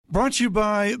Brought to you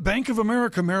by Bank of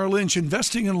America Merrill Lynch,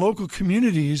 investing in local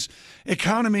communities,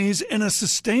 economies, and a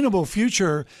sustainable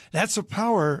future. That's the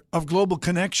power of global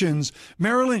connections.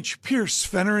 Merrill Lynch, Pierce,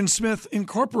 Fenner & Smith,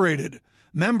 Incorporated.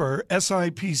 Member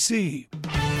SIPC.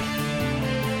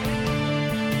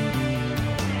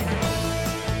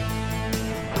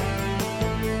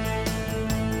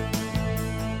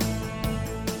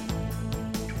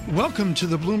 Welcome to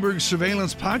the Bloomberg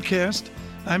Surveillance Podcast.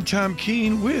 I'm Tom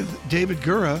Keene with David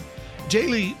Gura.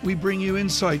 Daily, we bring you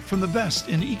insight from the best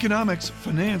in economics,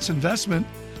 finance, investment,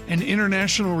 and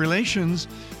international relations.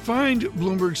 Find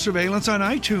Bloomberg Surveillance on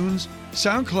iTunes,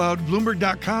 SoundCloud,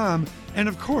 Bloomberg.com, and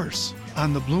of course,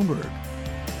 on the Bloomberg.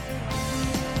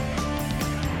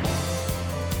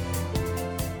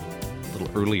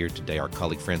 Earlier today, our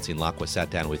colleague Francine Lacqua sat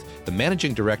down with the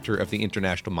managing director of the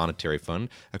International Monetary Fund,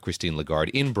 Christine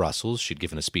Lagarde, in Brussels. She'd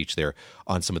given a speech there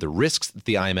on some of the risks that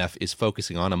the IMF is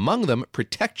focusing on, among them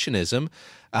protectionism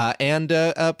and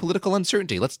political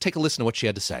uncertainty. Let's take a listen to what she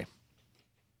had to say.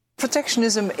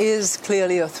 Protectionism is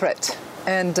clearly a threat,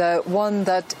 and one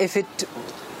that, if it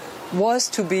was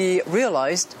to be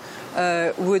realized,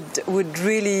 would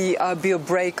really be a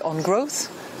brake on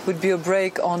growth, would be a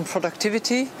brake on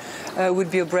productivity,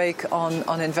 would be a brake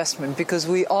on investment, because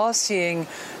we are seeing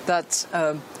that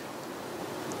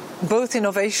both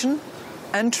innovation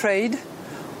and trade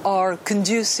are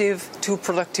conducive to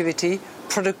productivity.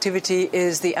 Productivity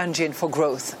is the engine for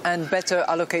growth and better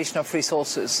allocation of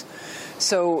resources.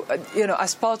 So,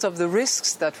 as part of the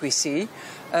risks that we see,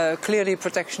 clearly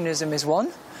protectionism is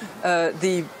one.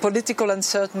 The political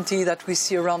uncertainty that we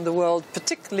see around the world,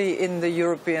 particularly in the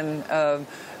European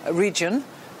region,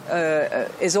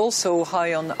 is also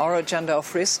high on our agenda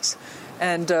of risks.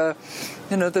 And, the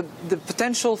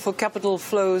potential for capital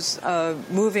flows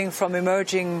moving from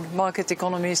emerging market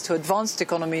economies to advanced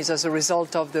economies as a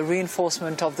result of the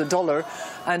reinforcement of the dollar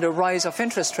and a rise of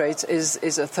interest rates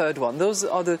is a third one. Those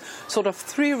are the sort of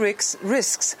three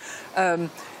risks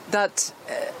that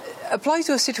apply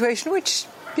to a situation which,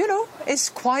 is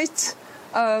quite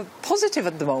positive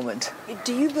at the moment.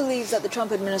 Do you believe that the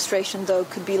Trump administration, though,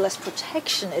 could be less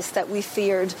protectionist that we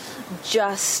feared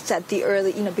just at the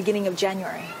early, beginning of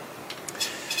January?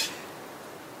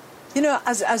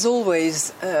 As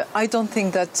always, I don't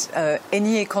think that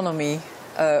any economy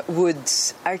would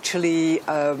actually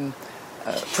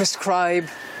prescribe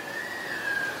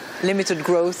limited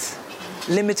growth,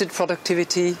 limited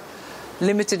productivity,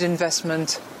 limited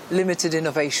investment, limited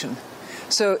innovation.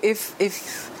 So if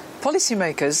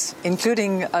policymakers,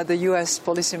 including the US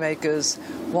policymakers,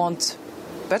 want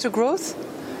better growth,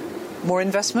 more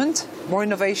investment, more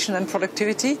innovation and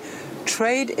productivity,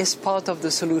 trade is part of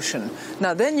the solution.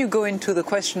 Now, then you go into the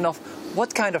question of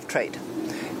what kind of trade.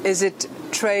 Is it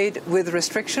trade with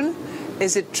restriction?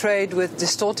 Is it trade with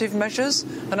distortive measures?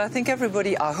 And I think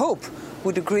everybody, I hope,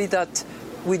 would agree that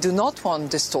we do not want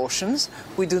distortions.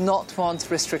 We do not want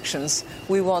restrictions.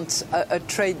 We want a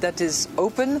trade that is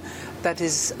open, that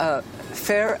is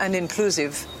fair and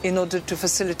inclusive in order to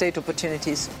facilitate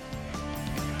opportunities.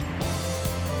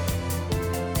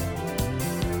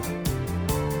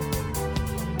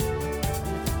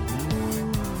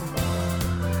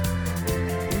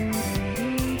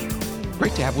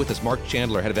 Great to have with us Marc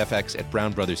Chandler, head of FX at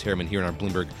Brown Brothers Harriman, here in our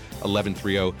Bloomberg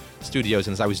 1130 studios.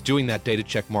 And as I was doing that data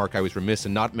check, Marc, I was remiss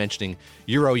in not mentioning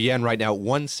Euro-Yen right now,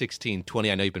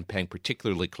 116.20. I know you've been paying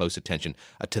particularly close attention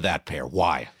to that pair.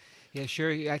 Why? Yeah,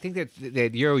 sure. I think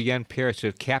that Euro-Yen pair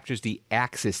sort of captures the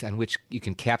axis on which you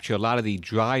can capture a lot of the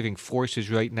driving forces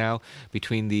right now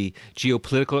between the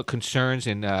geopolitical concerns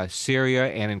in Syria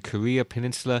and in Korea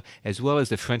Peninsula, as well as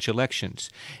the French elections.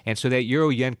 And so that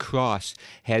Euro-Yen cross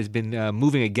has been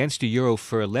moving against the euro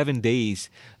for 11 days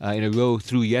in a row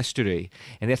through yesterday.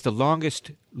 And that's the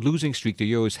longest losing streak the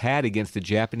euro's had against the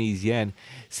Japanese yen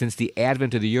since the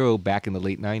advent of the euro back in the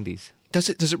late 90s. Does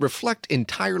it reflect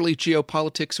entirely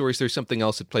geopolitics, or is there something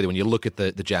else at play when you look at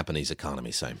the Japanese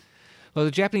economy, say? Well,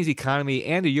 the Japanese economy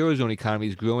and the Eurozone economy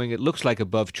is growing. It looks like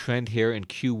above trend here in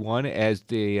Q1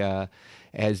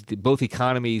 as both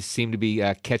economies seem to be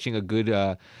catching a good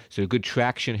sort of good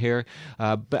traction here.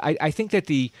 But I think that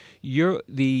the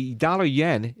dollar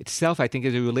yen itself, I think,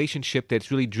 is a relationship that's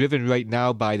really driven right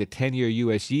now by the 10-year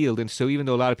U.S. yield. And so even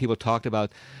though a lot of people talked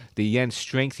about the yen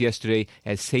strength yesterday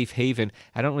as safe haven.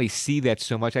 I don't really see that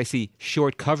so much. I see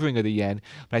short covering of the yen,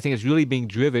 but I think it's really being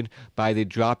driven by the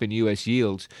drop in U.S.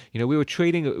 yields. We were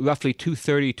trading roughly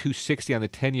 230, 260 on the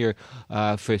 10-year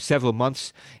for several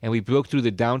months, and we broke through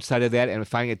the downside of that, and we're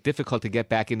finding it difficult to get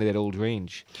back into that old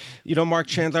range. Marc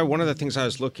Chandler, one of the things I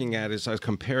was looking at is I was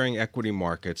comparing equity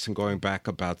markets and going back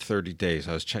about 30 days.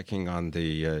 I was checking on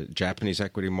the Japanese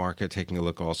equity market, taking a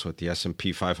look also at the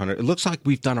S&P 500. It looks like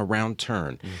we've done a round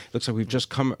turn. It looks like we've just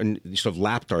come and sort of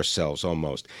lapped ourselves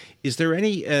almost. Is there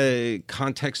any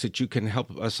context that you can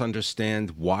help us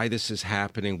understand why this is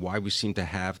happening, why we seem to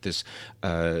have this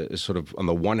sort of, on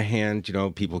the one hand,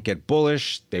 people get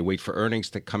bullish, they wait for earnings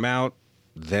to come out,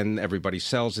 then everybody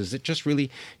sells? Is it just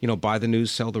really, buy the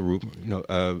news, sell the rumor?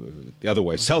 The other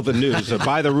way, sell the news, or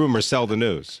buy the rumor, sell the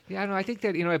news? Yeah, I think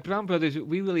that, at Brown Brothers,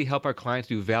 we really help our clients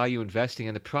do value investing.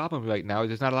 And the problem right now is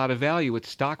there's not a lot of value with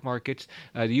stock markets.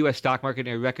 The U.S. stock market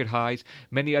near record highs.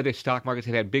 Many other stock markets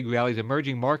have had big rallies.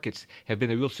 Emerging markets have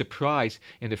been a real surprise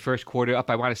in the first quarter, up,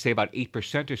 I want to say, about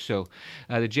 8% or so.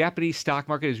 The Japanese stock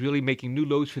market is really making new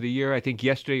lows for the year, I think,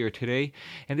 yesterday or today.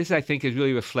 And this, I think, is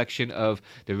really a reflection of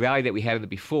the rally that we had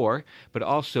before, but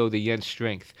also the yen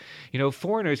strength.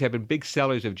 Foreigners have been big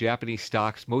sellers of Japanese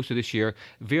stocks most of this year.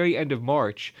 Very end of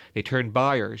March, they turned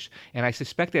buyers, and I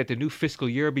suspect that the new fiscal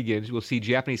year begins, we'll see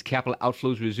Japanese capital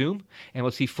outflows resume, and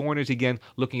we'll see foreigners again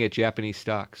looking at Japanese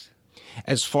stocks.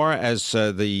 As far as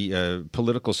the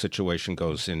political situation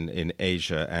goes in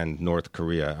Asia and North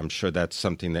Korea, I'm sure that's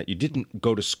something that you didn't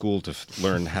go to school to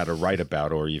learn how to write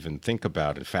about or even think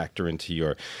about and factor into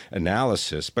your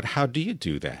analysis, but how do you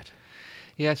do that?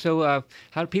 Yeah, so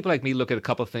how do people like me look at a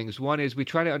couple of things? One is we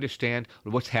try to understand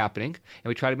what's happening, and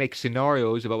we try to make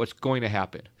scenarios about what's going to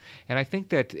happen. And I think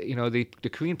that, the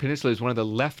Korean Peninsula is one of the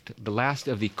last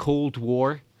of the Cold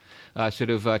War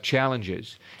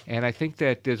challenges. And I think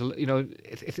that there's,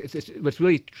 what's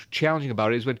really challenging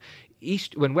about it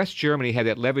is when West Germany had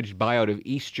that leveraged buyout of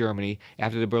East Germany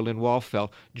after the Berlin Wall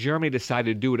fell, Germany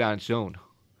decided to do it on its own,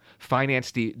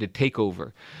 finance the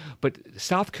takeover. But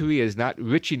South Korea is not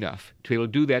rich enough to be able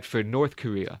to do that for North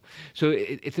Korea. So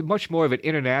it's much more of an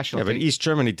international thing. But East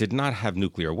Germany did not have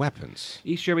nuclear weapons.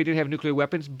 East Germany didn't have nuclear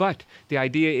weapons, but the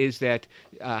idea is that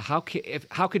how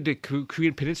could the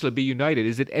Korean Peninsula be united?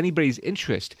 Is it anybody's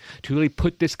interest to really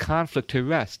put this conflict to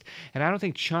rest? And I don't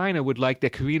think China would like the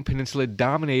Korean Peninsula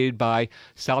dominated by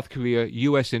South Korea,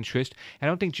 U.S. interest. I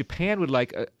don't think Japan would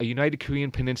like a united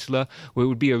Korean Peninsula where it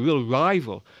would be a real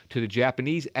rival to the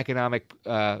Japanese economic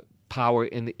power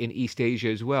in East Asia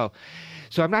as well.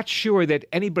 So I'm not sure that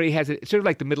anybody has it. It's sort of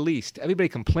like the Middle East. Everybody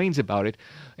complains about it,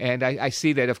 and I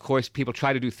see that, of course, people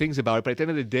try to do things about it, but at the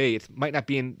end of the day, it might not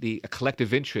be in the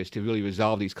collective interest to really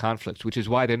resolve these conflicts, which is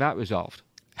why they're not resolved.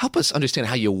 Help us understand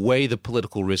how you weigh the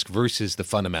political risk versus the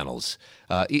fundamentals.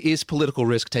 Is political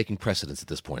risk taking precedence at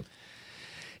this point?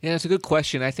 Yeah, it's a good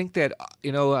question. I think that,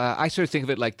 I sort of think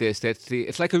of it like this.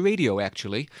 It's like a radio,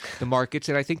 actually, the markets.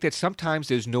 And I think that sometimes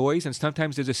there's noise and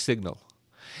sometimes there's a signal.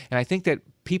 And I think that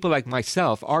people like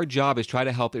myself, our job is try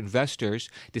to help investors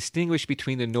distinguish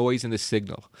between the noise and the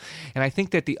signal. And I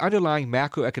think that the underlying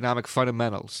macroeconomic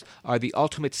fundamentals are the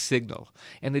ultimate signal.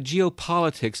 And the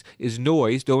geopolitics is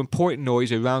noise, though important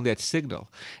noise around that signal.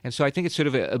 And so I think it's sort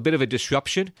of a bit of a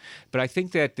disruption, but I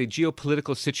think that the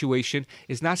geopolitical situation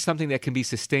is not something that can be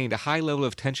sustained. A high level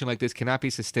of tension like this cannot be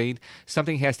sustained.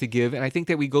 Something has to give. And I think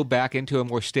that we go back into a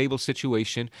more stable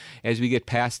situation as we get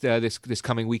past this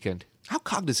coming weekend. How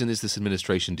cognizant is this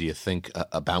administration, do you think,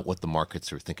 about what the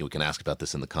markets are thinking? We can ask about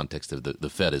this in the context of the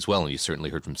Fed as well, and you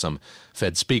certainly heard from some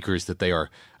Fed speakers that they are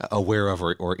aware of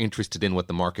or interested in what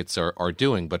the markets are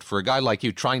doing. But for a guy like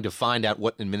you, trying to find out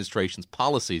what administration's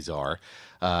policies are,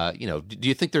 do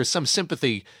you think there's some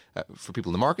sympathy for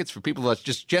people in the markets, for people that's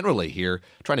just generally here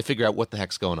trying to figure out what the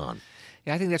heck's going on?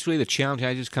 Yeah, I think that's really the challenge.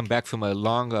 I just come back from a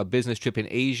long business trip in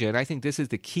Asia, and I think this is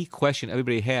the key question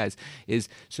everybody has, is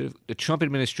sort of the Trump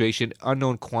administration,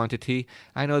 unknown quantity.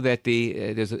 I know that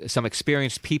there's some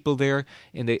experienced people there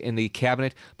in the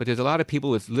cabinet, but there's a lot of people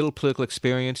with little political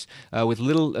experience, with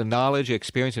little knowledge or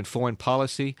experience in foreign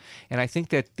policy. And I think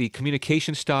that the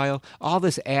communication style, all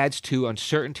this adds to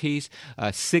uncertainties,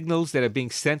 signals that are being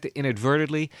sent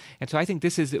inadvertently. And so I think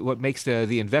this is what makes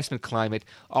the investment climate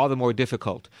all the more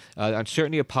difficult.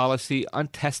 uncertainty of policy,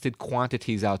 untested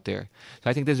quantities out there. So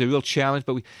I think there's a real challenge,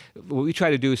 but what we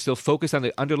try to do is still focus on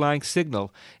the underlying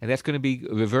signal, and that's going to be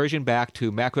reversion back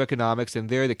to macroeconomics, and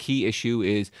there the key issue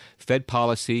is Fed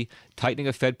policy, tightening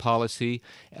of Fed policy,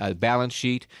 balance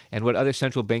sheet, and what other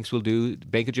central banks will do. The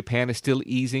Bank of Japan is still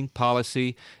easing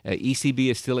policy. ECB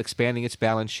is still expanding its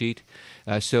balance sheet.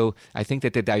 So I think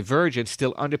that the divergence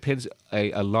still underpins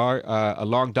a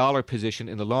long dollar position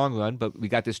in the long run, but we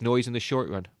got this noise in the short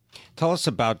run. Tell us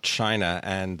about China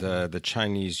and the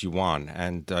Chinese yuan.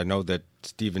 And I know that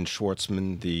Stephen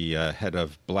Schwartzman, the head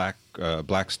of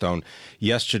Blackstone,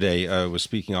 yesterday was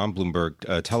speaking on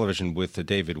Bloomberg television with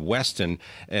David Weston,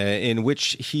 in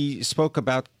which he spoke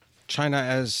about China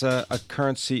as a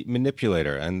currency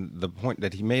manipulator. And the point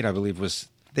that he made, I believe, was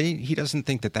he doesn't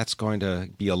think that that's going to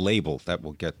be a label that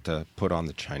will get put on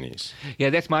the Chinese. Yeah,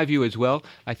 that's my view as well.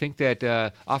 I think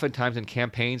that oftentimes in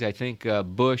campaigns, I think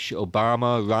Bush,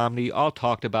 Obama, Romney all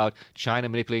talked about China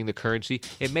manipulating the currency.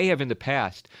 It may have in the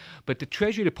past, but the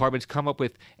Treasury Department's come up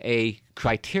with a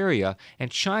criteria, and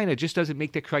China just doesn't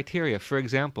make the criteria. For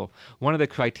example, one of the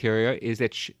criteria is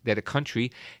that a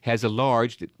country has a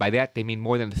large, by that they mean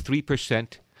more than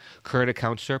 3% current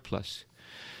account surplus.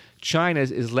 China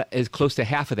is close to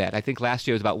half of that. I think last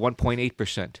year it was about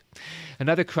 1.8%.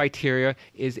 Another criteria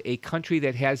is a country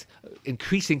that has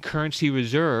increasing currency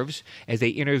reserves as they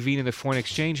intervene in the foreign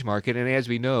exchange market. And as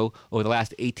we know, over the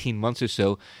last 18 months or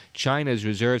so, China's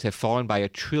reserves have fallen by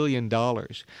 $1 trillion.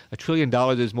 $1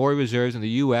 trillion is more reserves than the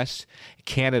U.S.,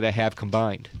 Canada have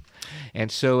combined.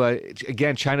 And so,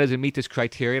 again, China doesn't meet this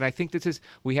criteria, and I think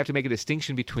we have to make a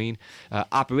distinction between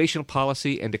operational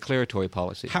policy and declaratory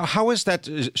policy. How is that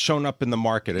shown up in the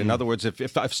market? In other words,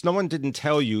 if no one didn't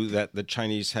tell you that the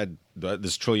Chinese had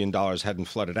this $1 trillion hadn't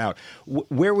flooded out,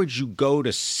 where would you go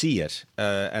to see it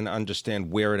and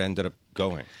understand where it ended up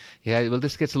going? Yeah, well,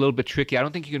 this gets a little bit tricky. I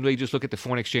don't think you can really just look at the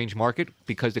foreign exchange market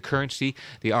because the currency,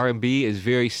 the RMB, is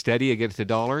very steady against the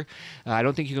dollar. I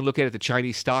don't think you can look at the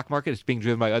Chinese stock market. It's being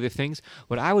driven by other things.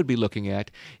 What I would be looking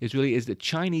at is the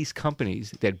Chinese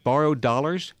companies that borrow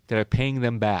dollars that are paying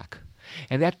them back.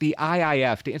 And that the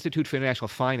IIF, the Institute for International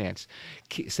Finance,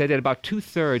 said that about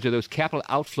 2/3 of those capital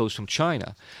outflows from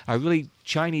China are really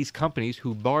Chinese companies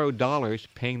who borrow dollars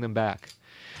paying them back.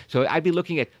 So I'd be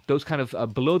looking at those kind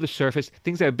of below the surface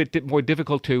things that are a bit more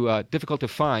difficult to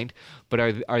find, but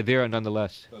are there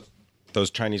nonetheless.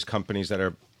 Those Chinese companies that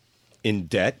are in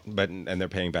debt, and they're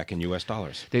paying back in U.S.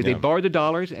 dollars. They borrow the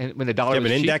dollars, and when the dollar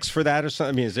was cheap, an index for that or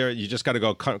something? I mean, you just got to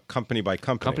go company by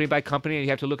company. Company by company, and you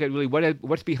have to look at really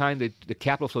what's behind the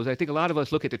capital flows. I think a lot of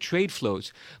us look at the trade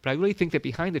flows, but I really think that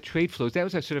behind the trade flows, that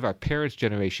was sort of our parents'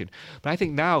 generation. But I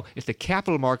think now it's the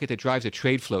capital market that drives the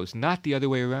trade flows, not the other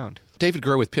way around. David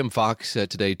Gurr with Pim Fox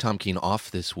today. Tom Keene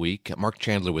off this week. Marc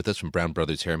Chandler with us from Brown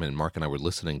Brothers Harriman. And Mark and I were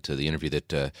listening to the interview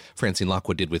that Francine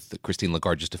Lockwood did with Christine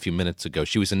Lagarde just a few minutes ago.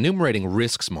 She was enumerating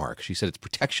risks, Mark. She said it's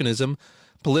protectionism,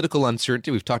 political uncertainty.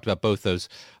 We've talked about both those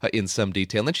in some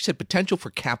detail. And then she said potential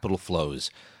for capital flows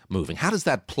moving. How does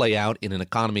that play out in an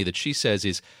economy that she says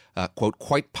is, quote,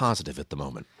 quite positive at the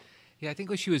moment? Yeah, I think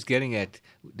what she was getting at,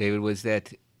 David, was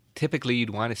that typically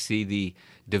you'd want to see the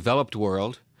developed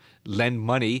world lend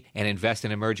money and invest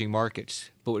in emerging markets.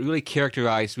 But what really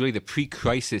characterized the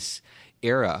pre-crisis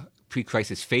era,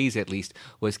 pre-crisis phase at least,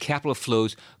 was capital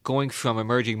flows going from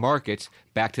emerging markets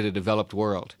back to the developed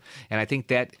world. And I think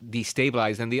that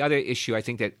destabilized. And the other issue I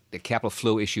think that the capital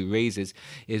flow issue raises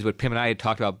is what Pim and I had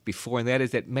talked about before, and that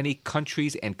is that many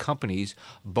countries and companies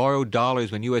borrowed dollars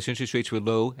when U.S. interest rates were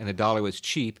low and the dollar was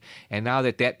cheap. And now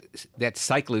that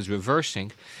cycle is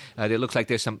reversing, it looks like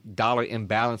there's some dollar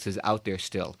imbalances out there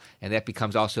still. And that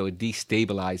becomes also a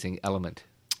destabilizing element.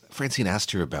 Francine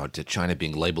asked her about China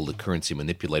being labeled a currency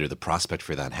manipulator, the prospect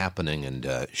for that happening,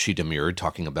 and she demurred,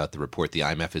 talking about the report the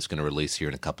IMF is going to release here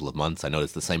in a couple of months. I know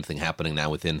it's the same thing happening now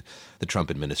within the Trump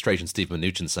administration. Steve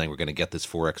Mnuchin saying we're going to get this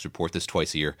Forex report, this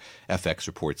twice-a-year FX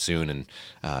report soon, and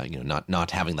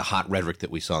not having the hot rhetoric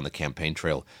that we saw on the campaign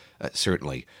trail,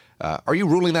 certainly. Are you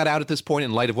ruling that out at this point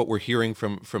in light of what we're hearing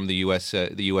from the U.S.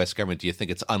 Government? Do you think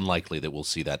it's unlikely that we'll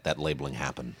see that labeling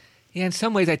happen? Yeah, in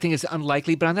some ways I think it's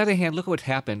unlikely, but on the other hand, look at what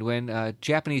happened when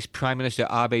Japanese Prime Minister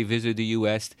Abe visited the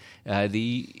U.S.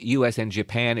 The U.S. and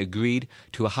Japan agreed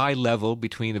to a high level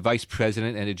between the Vice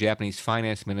President and the Japanese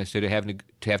Finance Minister to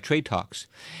have trade talks.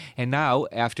 And now,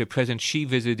 after President Xi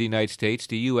visited the United States,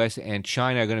 the U.S. and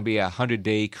China are going to be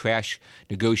 100-day crash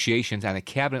negotiations on a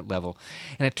cabinet level.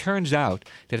 And it turns out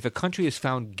that if a country is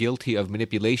found guilty of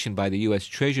manipulation by the U.S.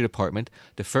 Treasury Department,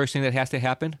 the first thing that has to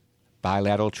happen,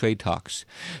 bilateral trade talks.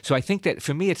 So I think that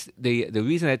for me, it's the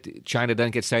reason that China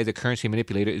doesn't get cited as a currency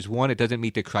manipulator is, one, it doesn't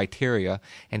meet the criteria,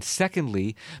 and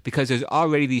secondly, because there's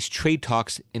already these trade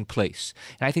talks in place.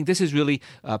 And I think this is really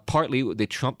partly the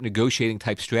Trump negotiating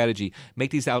type strategy: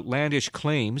 make these outlandish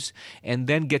claims and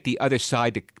then get the other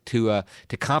side to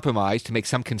compromise, to make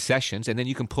some concessions, and then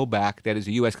you can pull back. That is,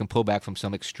 the U.S. can pull back from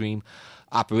some extreme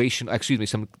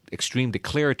some extreme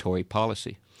declaratory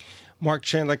policy. Marc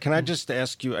Chandler, can I just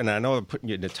ask you, and I know I'm putting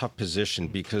you in a tough position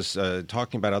because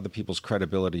talking about other people's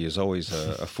credibility is always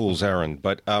a fool's errand,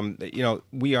 but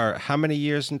we are how many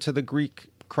years into the Greek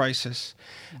crisis?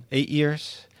 8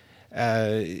 years?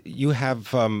 You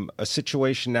have a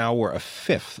situation now where a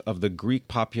fifth of the Greek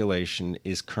population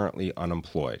is currently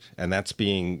unemployed, and that's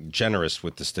being generous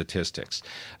with the statistics.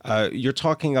 You're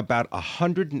talking about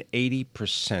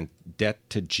 180% debt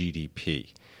to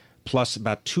GDP, plus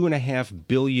about 2.5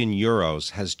 billion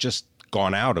euros has just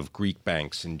gone out of Greek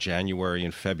banks in January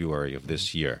and February of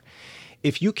this year.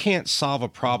 If you can't solve a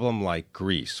problem like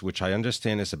Greece, which I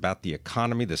understand is about the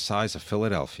economy the size of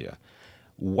Philadelphia,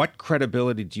 what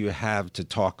credibility do you have to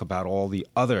talk about all the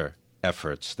other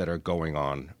efforts that are going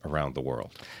on around the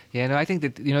world? Yeah, no, I think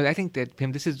that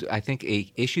Pim, this is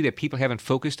a issue that people haven't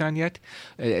focused on yet.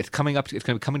 It's coming up. It's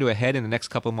going to come into a head in the next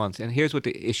couple of months. And here's what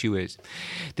the issue is: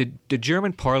 the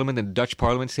German Parliament and the Dutch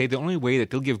Parliament say the only way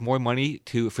that they'll give more money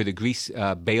for the Greece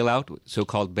bailout,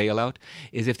 so-called bailout,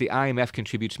 is if the IMF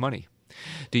contributes money.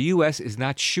 The U.S. is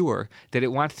not sure that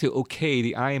it wants to okay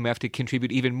the IMF to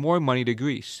contribute even more money to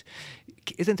Greece.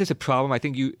 Isn't this a problem? I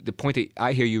think the point that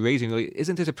I hear you raising really,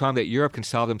 isn't this a problem that Europe can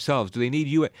solve themselves? Do they need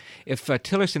you? If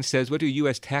Tillerson says, what do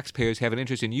U.S. taxpayers have an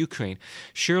interest in Ukraine?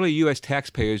 Surely U.S.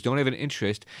 taxpayers don't have an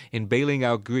interest in bailing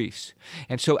out Greece.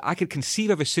 And so I could conceive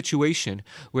of a situation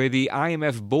where the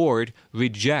IMF board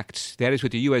rejects, that is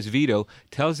what the U.S. veto,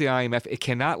 tells the IMF it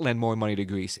cannot lend more money to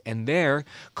Greece, and there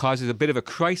causes a bit of a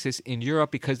crisis in Europe,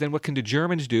 because then what can the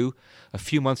Germans do a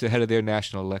few months ahead of their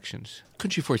national elections?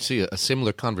 Could you foresee a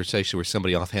similar conversation where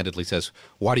somebody offhandedly says,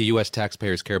 why do U.S.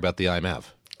 taxpayers care about the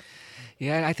IMF?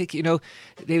 Yeah, and I think,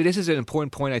 David, this is an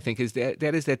important point, I think, is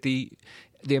that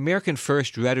the American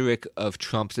first rhetoric of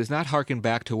Trump's does not harken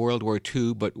back to World War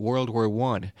II, but World War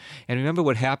I. And remember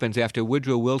what happens after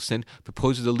Woodrow Wilson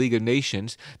proposes the League of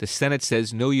Nations. The Senate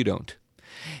says, no, you don't.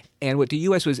 And what the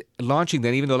U.S. was launching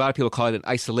then, even though a lot of people call it an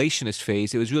isolationist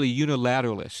phase, it was really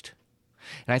unilateralist.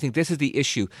 And I think this is the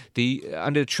issue.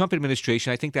 Under the Trump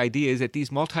administration, I think the idea is that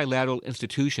these multilateral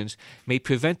institutions may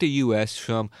prevent the U.S.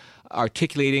 from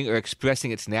articulating or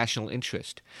expressing its national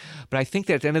interest. But I think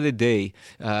that at the end of the day,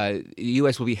 the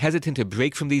U.S. will be hesitant to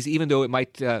break from these, even though it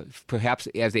might perhaps,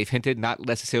 as they've hinted, not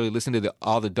necessarily listen to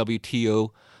all the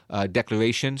WTO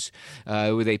declarations,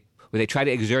 where they try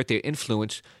to exert their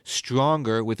influence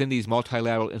stronger within these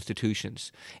multilateral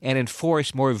institutions and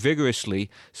enforce more vigorously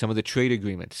some of the trade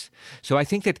agreements. So I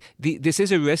think that this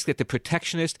is a risk that the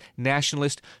protectionist,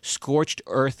 nationalist, scorched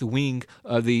earth wing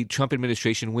of the Trump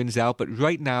administration wins out. But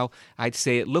right now, I'd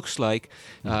say it looks like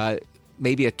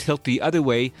maybe a tilt the other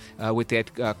way with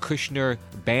that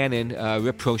Kushner-Bannon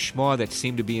rapprochement that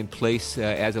seemed to be in place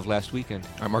as of last weekend.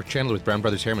 Marc Chandler with Brown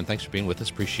Brothers Harriman, thanks for being with us.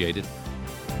 Appreciate it.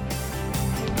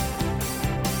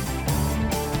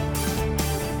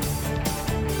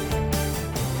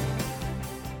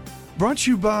 Brought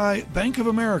to you by Bank of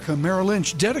America Merrill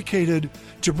Lynch, dedicated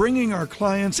to bringing our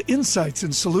clients insights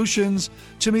and solutions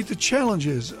to meet the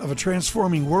challenges of a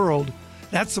transforming world.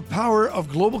 That's the power of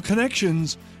global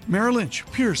connections. Merrill Lynch,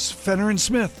 Pierce, Fenner &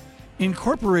 Smith,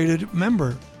 Incorporated,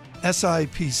 member,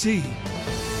 SIPC.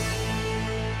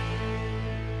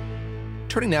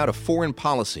 Turning now to foreign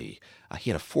policy. He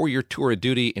had a 4-year tour of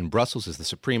duty in Brussels as the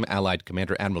Supreme Allied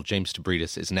Commander. Admiral James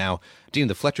Stavridis is now Dean of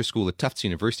the Fletcher School at Tufts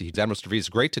University. Admiral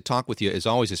Stavridis, great to talk with you as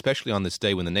always, especially on this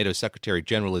day when the NATO Secretary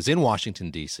General is in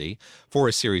Washington, D.C. for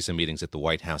a series of meetings at the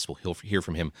White House. We'll hear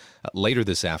from him later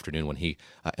this afternoon when he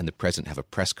and the President have a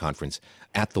press conference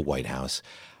at the White House.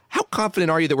 How confident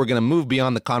are you that we're going to move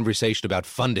beyond the conversation about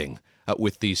funding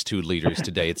with these two leaders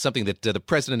today? It's something that the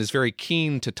president is very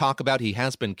keen to talk about. He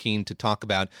has been keen to talk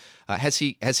about. Has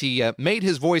he made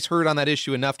his voice heard on that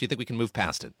issue enough? Do you think we can move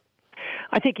past it?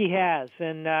 I think he has.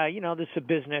 And, this is a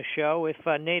business show. If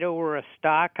NATO were a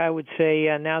stock, I would say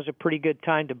now's a pretty good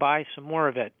time to buy some more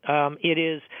of it. It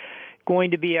is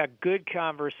going to be a good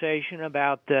conversation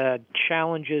about the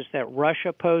challenges that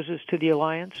Russia poses to the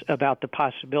alliance, about the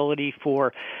possibility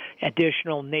for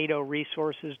additional NATO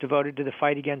resources devoted to the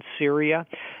fight against Syria,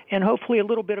 and hopefully a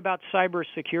little bit about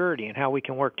cybersecurity and how we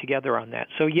can work together on that.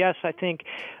 So, yes, I think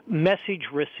message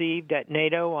received at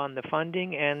NATO on the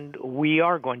funding, and we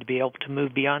are going to be able to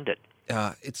move beyond it.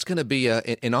 it's going to be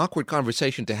an awkward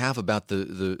conversation to have about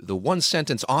the one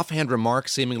sentence offhand remark,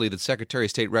 seemingly, that Secretary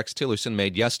of State Rex Tillerson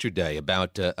made yesterday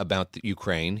about the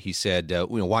Ukraine. He said,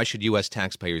 why should U.S.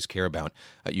 taxpayers care about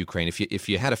Ukraine? If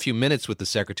you had a few minutes with the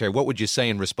Secretary, what would you say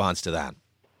in response to that?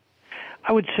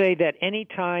 I would say that any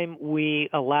time we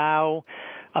allow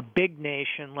a big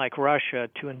nation like Russia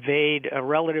to invade a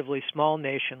relatively small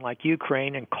nation like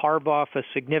Ukraine and carve off a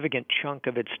significant chunk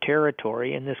of its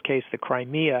territory, in this case the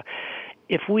Crimea,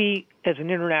 if we as an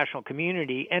international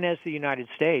community and as the United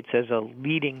States as a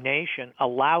leading nation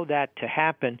allow that to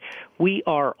happen, we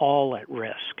are all at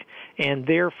risk. And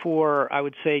therefore, I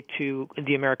would say to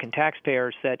the American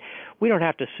taxpayers that we don't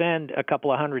have to send a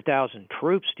couple of 100,000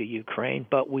 troops to Ukraine,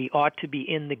 but we ought to be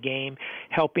in the game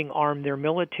helping arm their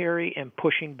military and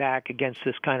pushing back against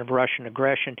this kind of Russian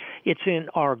aggression. It's in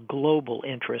our global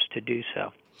interest to do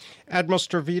so. Admiral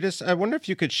Stavridis, I wonder if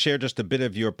you could share just a bit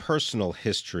of your personal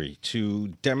history to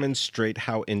demonstrate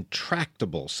how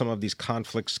intractable some of these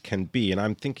conflicts can be. And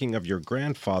I'm thinking of your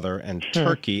grandfather and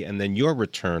Turkey and then your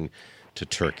return to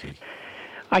Turkey.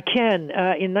 I can.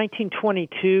 In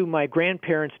 1922, my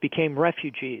grandparents became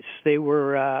refugees. They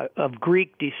were of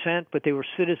Greek descent, but they were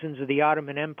citizens of the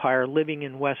Ottoman Empire living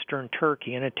in western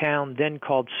Turkey in a town then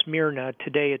called Smyrna.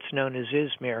 Today it's known as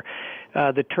Izmir.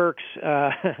 The Turks,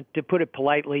 to put it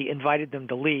politely, invited them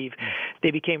to leave.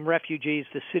 They became refugees.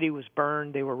 The city was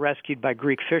burned. They were rescued by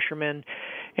Greek fishermen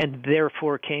and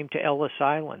therefore came to Ellis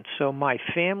Island. So my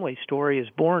family story is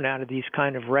born out of these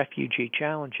kind of refugee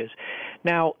challenges.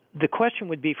 Now, the question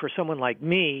would be for someone like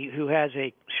me who has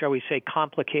a, shall we say,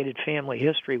 complicated family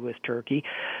history with Turkey,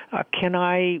 can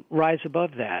I rise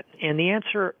above that? And the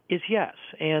answer is yes.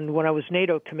 And when I was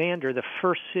NATO commander, the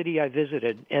first city I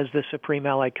visited as the Supreme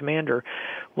Allied Commander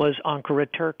was Ankara,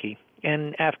 Turkey.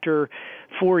 And after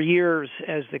 4 years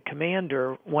as the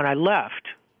commander, when I left,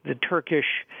 the Turkish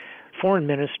foreign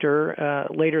minister,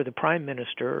 later the prime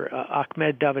minister,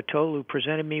 Ahmet Davutoglu,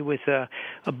 presented me with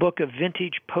a book of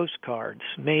vintage postcards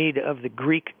made of the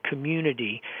Greek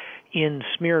community in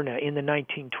Smyrna in the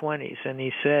 1920s. And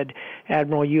he said,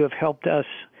 Admiral, you have helped us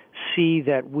see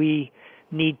that we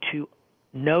need to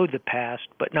know the past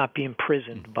but not be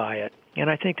imprisoned by it. And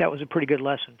I think that was a pretty good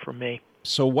lesson for me.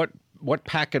 So what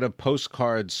packet of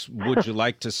postcards would you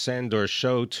like to send or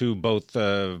show to both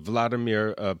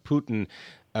Vladimir Putin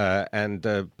and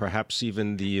perhaps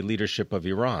even the leadership of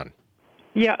Iran?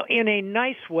 Yeah, in a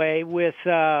nice way with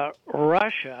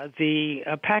Russia, the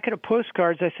packet of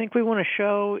postcards I think we want to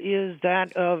show is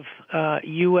that of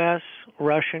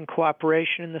U.S.-Russian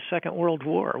cooperation in the Second World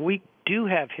War. We do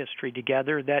have history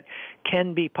together that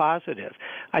can be positive.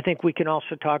 I think we can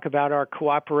also talk about our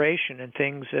cooperation in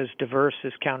things as diverse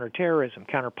as counterterrorism,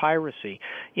 counterpiracy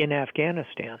in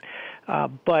Afghanistan.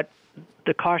 But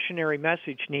the cautionary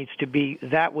message needs to be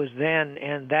that was then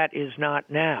and that is not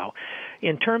now.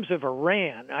 In terms of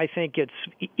Iran, I think it's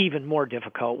even more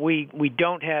difficult. We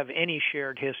don't have any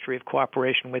shared history of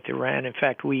cooperation with Iran. In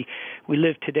fact, we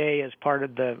live today as part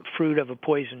of the fruit of a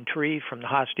poison tree from the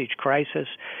hostage crisis.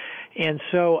 And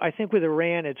so I think with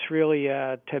Iran, it's really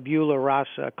a tabula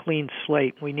rasa, a clean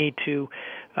slate. We need to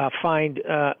find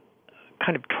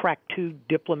kind of track two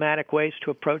diplomatic ways to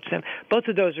approach them. Both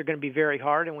of those are going to be very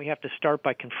hard, and we have to start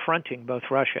by confronting both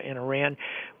Russia and Iran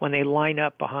when they line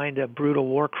up behind a brutal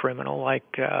war criminal like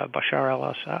Bashar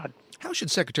al-Assad. How should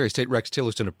Secretary of State Rex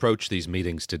Tillerson approach these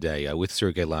meetings today with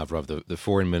Sergei Lavrov, the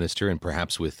foreign minister, and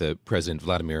perhaps with President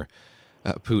Vladimir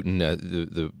Putin?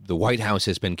 The White House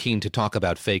has been keen to talk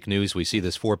about fake news. We see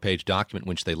this 4-page document in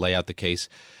which they lay out the case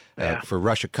for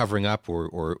Russia covering up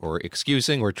or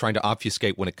excusing or trying to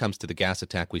obfuscate when it comes to the gas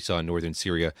attack we saw in northern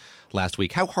Syria last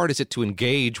week. How hard is it to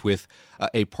engage with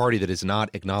a party that is not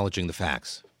acknowledging the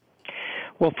facts?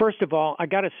 Well, first of all, I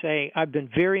got to say I've been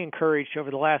very encouraged over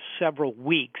the last several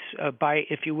weeks by,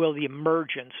 if you will, the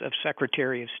emergence of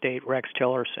Secretary of State Rex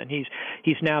Tillerson.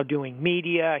 He's now doing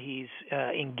media. He's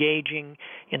engaging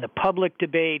in the public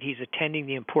debate. He's attending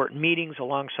the important meetings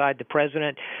alongside the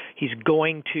president. He's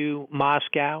going to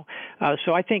Moscow.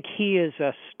 So I think he is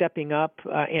stepping up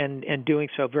and doing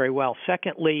so very well.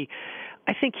 Secondly,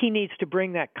 I think he needs to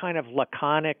bring that kind of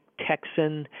laconic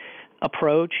Texan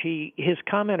approach. His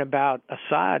comment about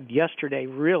Assad yesterday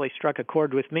really struck a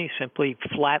chord with me, simply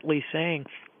flatly saying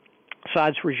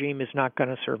Assad's regime is not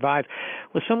going to survive.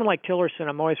 With someone like Tillerson,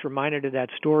 I'm always reminded of that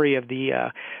story of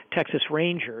the Texas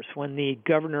Rangers when the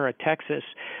governor of Texas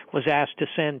was asked to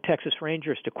send Texas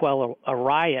Rangers to quell a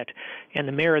riot, and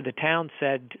the mayor of the town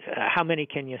said, how many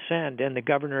can you send? And the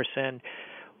governor said,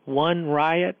 1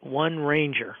 riot, 1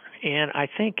 ranger. And I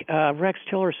think Rex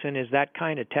Tillerson is that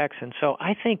kind of Texan. So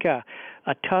I think a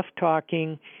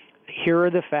tough-talking, here are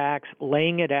the facts,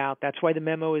 laying it out. That's why the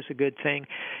memo is a good thing,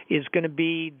 is going to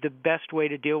be the best way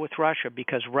to deal with Russia,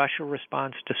 because Russia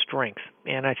responds to strength.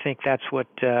 And I think that's what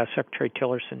Secretary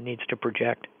Tillerson needs to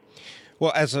project.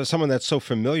 Well, as someone that's so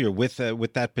familiar with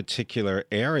that particular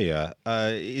area,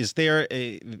 is there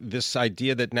this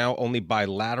idea that now only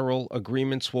bilateral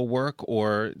agreements will work,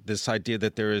 or this idea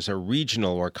that there is a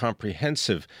regional or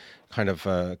comprehensive kind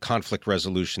of conflict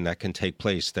resolution that can take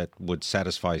place that would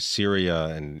satisfy Syria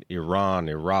and Iran,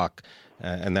 Iraq,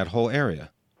 and that whole area?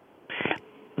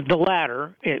 The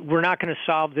latter. We're not going to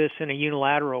solve this in a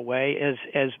unilateral way.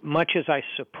 As much as I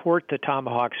support the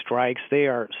Tomahawk strikes, they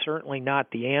are certainly not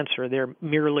the answer. They're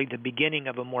merely the beginning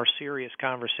of a more serious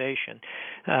conversation.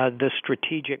 The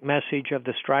strategic message of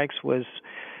the strikes was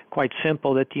quite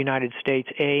simple, that the United States,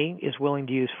 A, is willing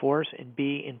to use force, and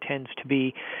B, intends to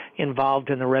be involved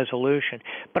in the resolution.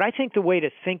 But I think the way to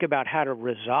think about how to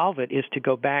resolve it is to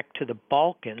go back to the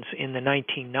Balkans in the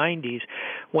 1990s,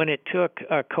 when it took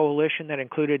a coalition that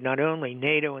included not only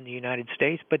NATO and the United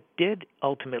States, but did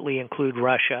ultimately include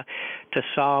Russia, to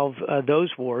solve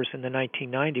those wars in the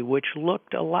 1990s, which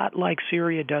looked a lot like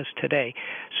Syria does today.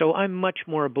 So I'm much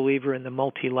more a believer in the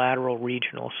multilateral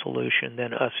regional solution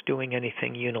than us doing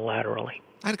anything unilaterally.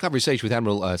 I had a conversation with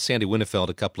Admiral Sandy Winnefeld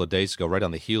a couple of days ago, right on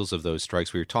the heels of those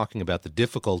strikes. We were talking about the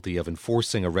difficulty of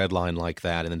enforcing a red line like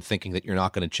that and then thinking that you're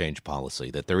not going to change policy,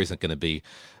 that there isn't going to be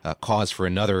cause for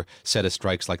another set of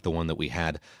strikes like the one that we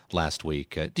had last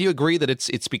week. Do you agree that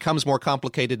it's becomes more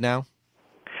complicated now?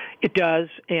 It does,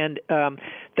 and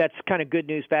that's kind of good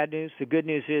news, bad news. The good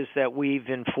news is that we've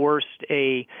enforced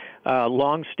a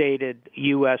long-stated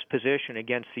U.S. position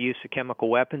against the use of chemical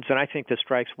weapons, and I think the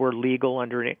strikes were legal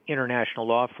under international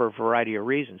law for a variety of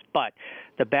reasons. But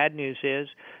the bad news is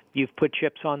you've put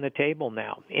chips on the table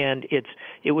now, and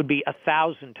it would be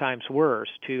 1,000 times worse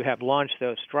to have launched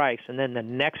those strikes and then the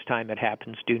next time it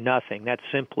happens do nothing. That's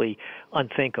simply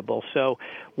unthinkable. So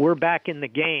we're back in the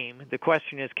game. The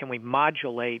question is, can we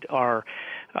modulate our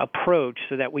approach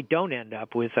so that we don't end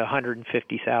up with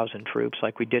 150,000 troops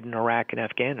like we did in Iraq and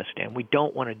Afghanistan? We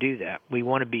don't want to do that. We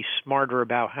want to be smarter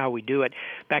about how we do it.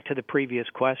 Back to the previous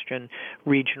question,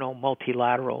 regional,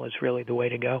 multilateral is really the way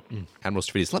to go. Admiral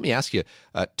Stavridis, let me ask you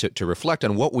to reflect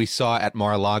on what we saw at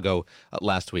Mar-a-Lago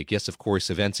last week. Yes, of course,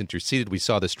 events interceded. We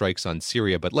saw the strikes on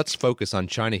Syria, but let's focus on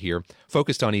China here,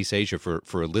 focused on East Asia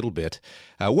for a little bit.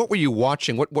 What were you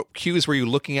watching? What cues were you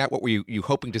looking at? What were you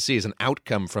hoping to see as an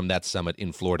outcome from that summit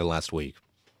in Florida last week?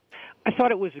 I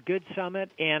thought it was a good summit,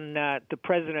 and the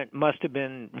president must have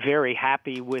been very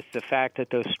happy with the fact that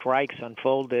those strikes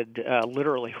unfolded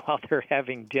literally while they're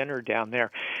having dinner down there.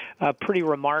 Pretty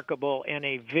remarkable, and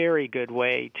a very good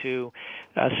way to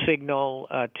signal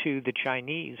to the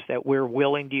Chinese that we're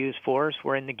willing to use force.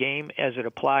 We're in the game as it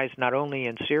applies not only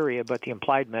in Syria, but the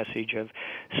implied message of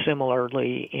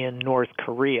similarly in North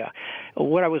Korea.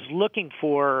 What I was looking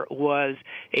for was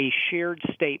a shared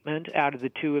statement out of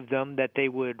the two of them that they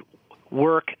would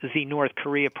work the North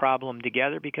Korea problem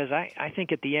together, because I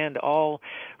think at the end all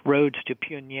roads to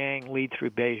Pyongyang lead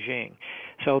through Beijing.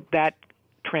 So that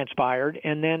transpired.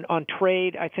 And then on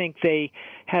trade, I think they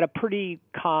had a pretty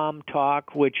calm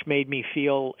talk, which made me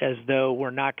feel as though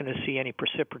we're not going to see any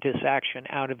precipitous action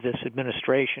out of this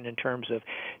administration in terms of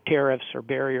tariffs or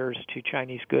barriers to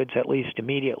Chinese goods, at least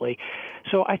immediately.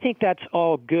 So I think that's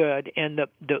all good. And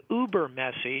the Uber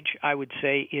message, I would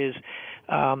say, is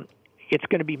it's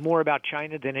going to be more about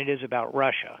China than it is about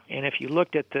Russia. And if you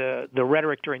looked at the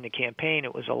rhetoric during the campaign,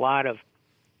 it was a lot of,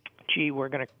 gee, we're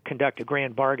going to conduct a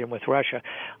grand bargain with Russia.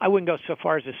 I wouldn't go so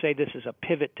far as to say this is a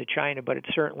pivot to China, but it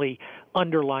certainly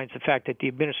underlines the fact that the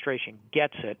administration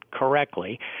gets it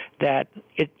correctly, that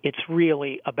it's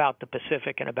really about the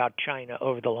Pacific and about China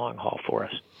over the long haul for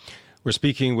us. We're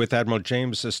speaking with Admiral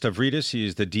James Stavridis. He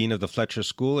is the Dean of the Fletcher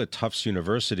School at Tufts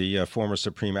University, a former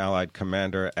Supreme Allied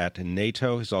Commander at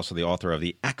NATO. He's also the author of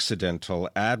The Accidental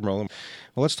Admiral.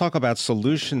 Well, let's talk about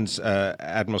solutions,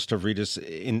 Admiral Stavridis,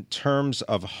 in terms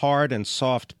of hard and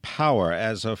soft power.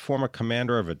 As a former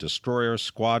commander of a destroyer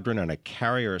squadron and a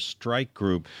carrier strike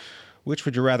group, which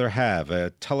would you rather have,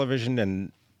 a television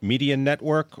and media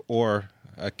network or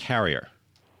a carrier?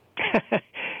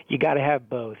 You got to have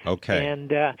both. Okay.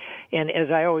 And as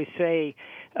I always say,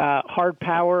 hard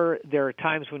power, there are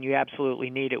times when you absolutely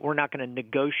need it. We're not going to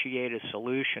negotiate a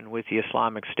solution with the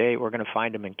Islamic State. We're going to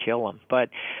find them and kill them. But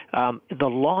the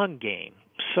long game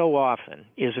so often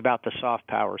is about the soft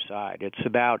power side. It's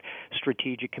about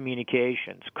strategic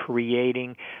communications,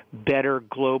 creating better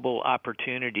global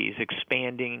opportunities,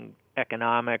 expanding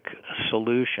economic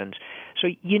solutions. So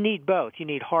you need both. You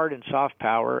need hard and soft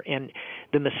power. And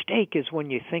the mistake is when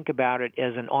you think about it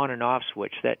as an on and off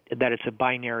switch, that it's a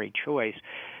binary choice.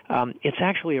 It's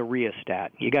actually a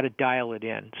rheostat. You got to dial it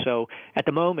in. So at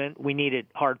the moment, we needed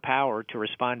hard power to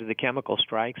respond to the chemical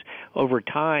strikes. Over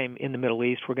time in the Middle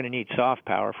East, we're going to need soft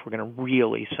power if we're going to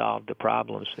really solve the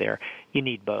problems there. You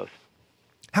need both.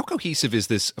 How cohesive is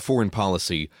this foreign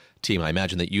policy team? I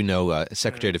imagine that you know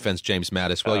Secretary of Defense James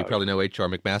Mattis well. You probably know H.R.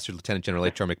 McMaster, Lieutenant General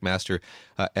H.R. McMaster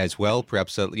as well.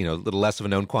 Perhaps a little less of a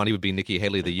known quantity would be Nikki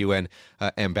Haley, the UN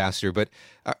ambassador. But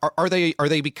are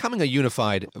they becoming a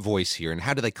unified voice here, and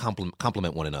how do they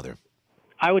complement one another?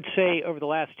 I would say over the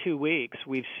last 2 weeks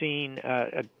we've seen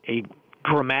a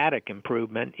dramatic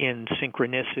improvement in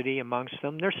synchronicity amongst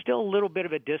them. There's still a little bit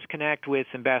of a disconnect with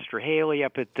Ambassador Haley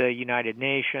up at the United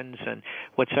Nations and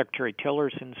what Secretary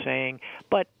Tillerson's saying,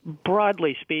 but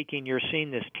broadly speaking, you're seeing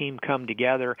this team come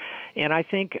together, and I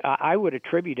think I would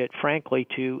attribute it, frankly,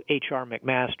 to H.R.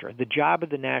 McMaster. The job of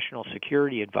the National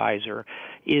Security Advisor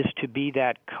is to be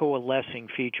that coalescing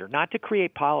feature, not to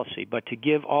create policy, but to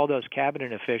give all those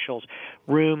cabinet officials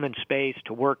room and space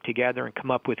to work together and come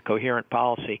up with coherent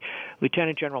policy.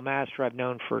 Lieutenant General Master I've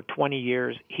known for 20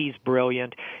 years. He's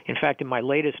brilliant. In fact, in my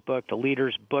latest book, The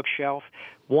Leader's Bookshelf,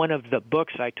 one of the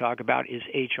books I talk about is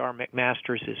H.R.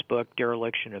 McMaster's book,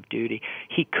 Dereliction of Duty.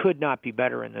 He could not be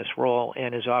better in this role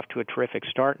and is off to a terrific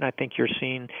start, and I think you're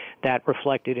seeing that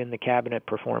reflected in the cabinet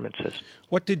performances.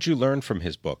 What did you learn from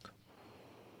his book?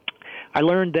 I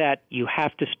learned that you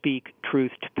have to speak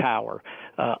truth to power,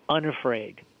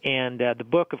 unafraid. And the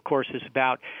book, of course, is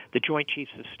about the Joint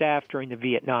Chiefs of Staff during the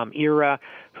Vietnam era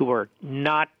who were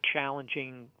not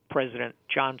challenging President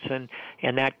Johnson,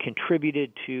 and that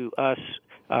contributed to us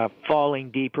falling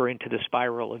deeper into the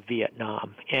spiral of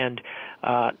Vietnam. And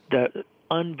the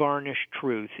unvarnished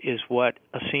truth is what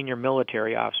a senior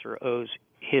military officer owes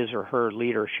his or her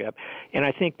leadership. And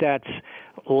I think that's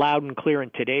loud and clear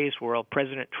in today's world.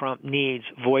 President Trump needs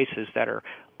voices that are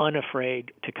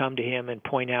unafraid to come to him and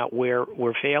point out where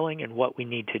we're failing and what we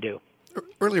need to do.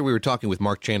 Earlier, we were talking with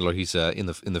Marc Chandler. He's in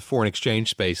the foreign exchange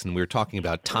space, and we were talking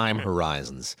about time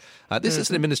horizons. This is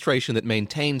an administration that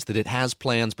maintains that it has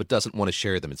plans but doesn't want to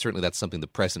share them. And certainly that's something the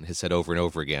president has said over and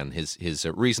over again. His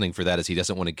reasoning for that is he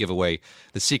doesn't want to give away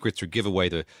the secrets or give away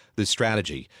the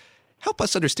strategy. Help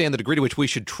us understand the degree to which we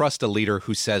should trust a leader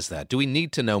who says that. Do we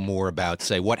need to know more about,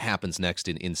 say, what happens next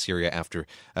in Syria after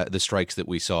the strikes that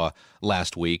we saw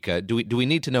last week? Do we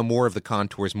need to know more of the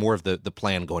contours, more of the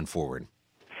plan going forward?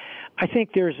 I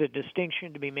think there's a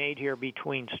distinction to be made here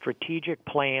between strategic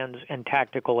plans and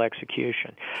tactical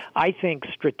execution. I think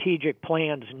strategic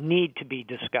plans need to be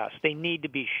discussed. They need to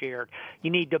be shared.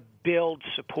 You need to build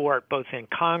support both in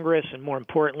Congress and, more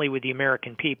importantly, with the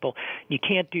American people. You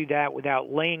can't do that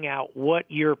without laying out what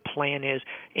your plan is,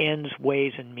 ends,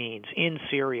 ways, and means in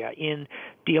Syria, in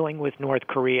dealing with North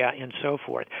Korea, and so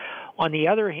forth. On the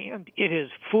other hand, it is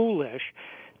foolish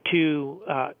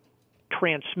to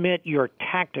transmit your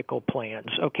tactical plans.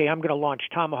 Okay, I'm going to launch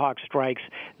Tomahawk strikes,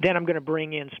 then I'm going to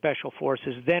bring in special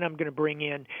forces, then I'm going to bring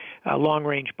in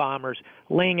long-range bombers.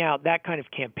 Laying out that kind of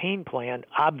campaign plan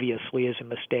obviously is a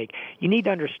mistake. You need to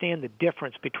understand the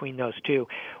difference between those two.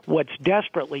 What's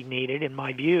desperately needed, in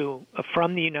my view,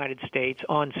 from the United States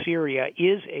on Syria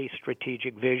is a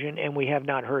strategic vision, and we have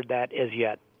not heard that as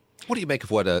yet. What do you make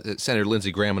of what Senator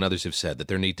Lindsey Graham and others have said, that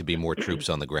there need to be more troops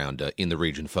on the ground in the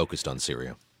region focused on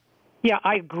Syria? Yeah,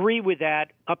 I agree with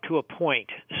that up to a point.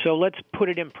 So let's put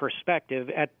it in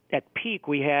perspective. At peak,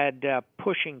 we had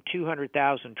pushing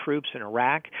 200,000 troops in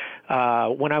Iraq.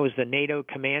 When I was the NATO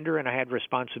commander and I had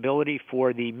responsibility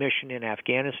for the mission in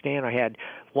Afghanistan, I had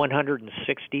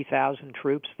 160,000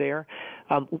 troops there.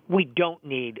 We don't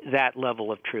need that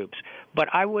level of troops. But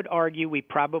I would argue we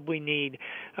probably need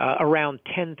around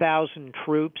 10,000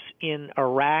 troops in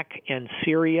Iraq and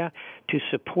Syria to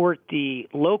support the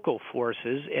local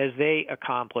forces as they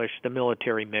accomplish the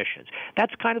military missions.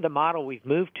 That's kind of the model we've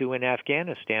moved to in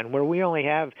Afghanistan, where we only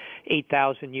have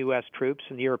 8,000 U.S. troops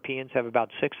and the Europeans have about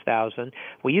 6,000.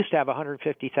 We used to have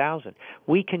 150,000.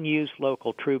 We can use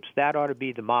local troops. That ought to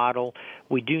be the model.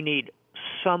 We do need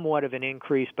somewhat of an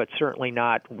increase, but certainly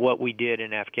not what we did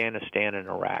in Afghanistan and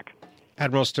Iraq.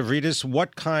 Admiral Stavridis,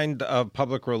 what kind of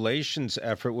public relations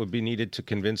effort would be needed to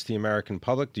convince the American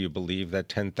public? Do you believe that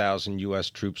 10,000 U.S.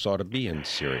 troops ought to be in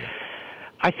Syria?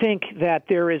 I think that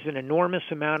there is an enormous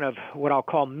amount of what I'll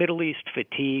call Middle East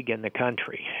fatigue in the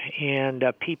country, and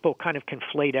people kind of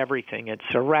conflate everything. It's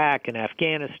Iraq and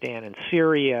Afghanistan and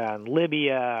Syria and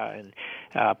Libya and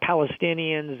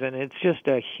Palestinians, and it's just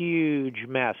a huge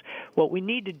mess. What we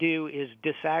need to do is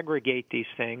disaggregate these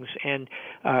things and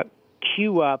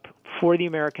queue up for the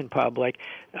American public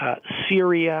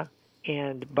Syria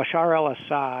and Bashar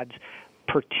al-Assad's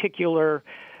particular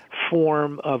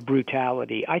form of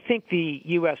brutality. I think the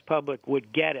U.S. public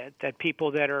would get it, that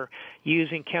people that are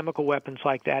using chemical weapons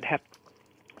like that have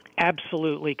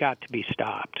absolutely got to be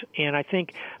stopped. And I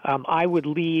think I would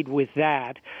lead with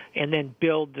that and then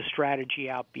build the strategy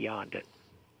out beyond it.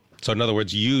 So, in other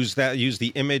words, use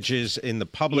the images in the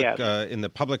public Yes. in the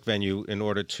public venue in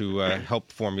order to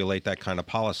help formulate that kind of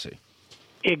policy.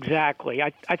 Exactly.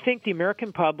 I think the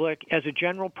American public, as a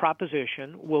general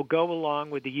proposition, will go along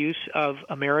with the use of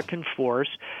American force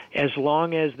as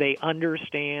long as they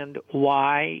understand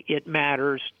why it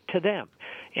matters to them.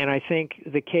 And I think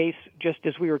the case, just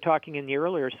as we were talking in the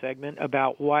earlier segment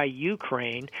about why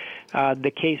Ukraine,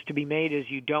 the case to be made is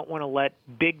you don't want to let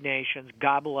big nations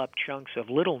gobble up chunks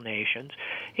of little nations.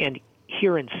 And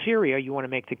here in Syria, you want to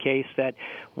make the case that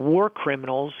war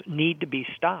criminals need to be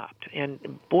stopped.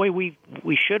 And boy, we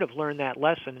should have learned that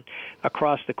lesson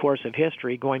across the course of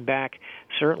history, going back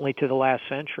certainly to the last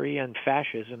century and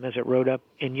fascism as it rode up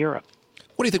in Europe.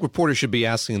 What do you think reporters should be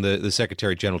asking the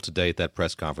Secretary General today at that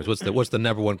press conference? What's the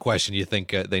number one question you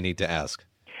think they need to ask?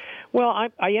 Well,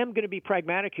 I am going to be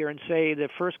pragmatic here and say the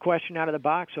first question out of the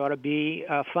box ought to be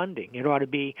funding. It ought to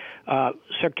be,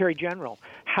 Secretary General,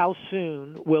 how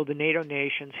soon will the NATO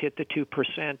nations hit the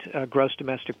 2% gross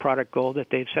domestic product goal that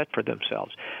they've set for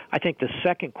themselves? I think the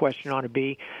second question ought to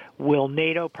be, will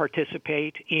NATO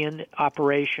participate in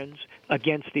operations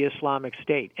against the Islamic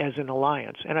State as an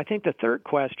alliance? And I think the third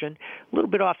question, a little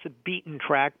bit off the beaten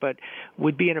track, but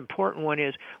would be an important one,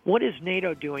 is what is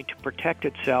NATO doing to protect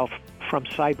itself from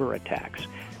cyber attacks?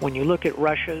 When you look at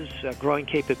Russia's growing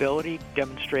capability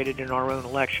demonstrated in our own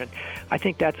election, I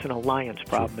think that's an alliance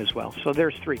problem as well. So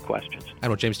there's three questions.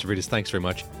 Admiral James Stavridis, thanks very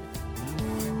much.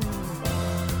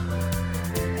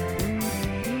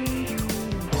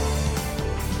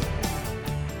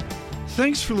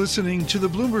 Thanks for listening to the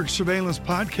Bloomberg Surveillance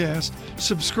Podcast.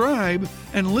 Subscribe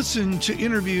and listen to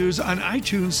interviews on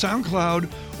iTunes,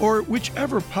 SoundCloud, or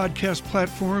whichever podcast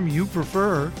platform you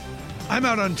prefer. I'm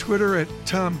out on Twitter at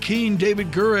Tom Keene.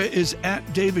 David Gura is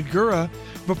at David Gura.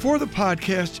 Before the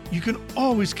podcast, you can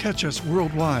always catch us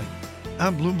worldwide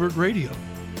on Bloomberg Radio.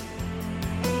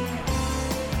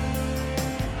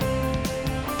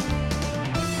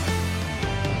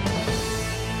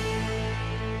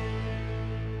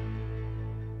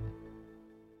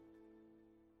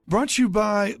 Brought to you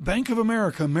by Bank of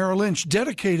America Merrill Lynch,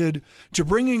 dedicated to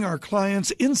bringing our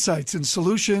clients insights and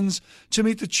solutions to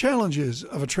meet the challenges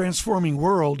of a transforming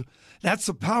world. That's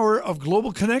the power of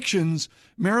global connections.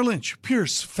 Merrill Lynch,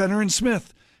 Pierce, Fenner &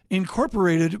 Smith,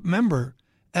 Incorporated, member,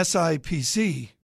 SIPC.